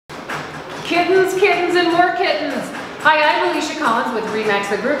Kittens, kittens, and more kittens. Hi, I'm Alicia Collins with Remax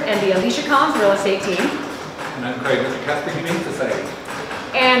the Group and the Alicia Collins Real Estate Team. And I'm Craig with the Casper Humane Society.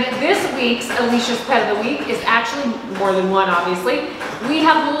 And this week's Alicia's Pet of the Week is actually more than one, obviously. We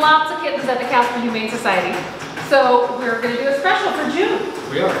have lots of kittens at the Casper Humane Society. So we're going to do a special for June.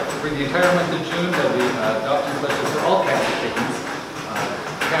 We are. For the entire month of June, there'll be adoption specials for all cats and kittens.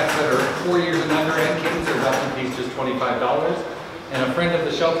 Cats that are 4 years and under and kittens are adoption fees just $25. And a friend of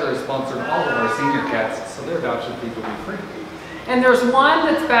the shelter has sponsored all of our senior cats, so their adoption fees will be free. And there's one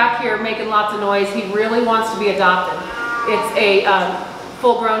that's back here making lots of noise. He really wants to be adopted. It's a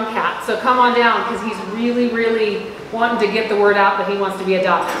full-grown cat. So come on down because he's really wanting to get the word out that he wants to be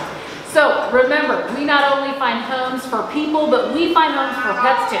adopted. So remember, we not only find homes for people, but we find homes for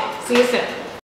pets too. See you soon.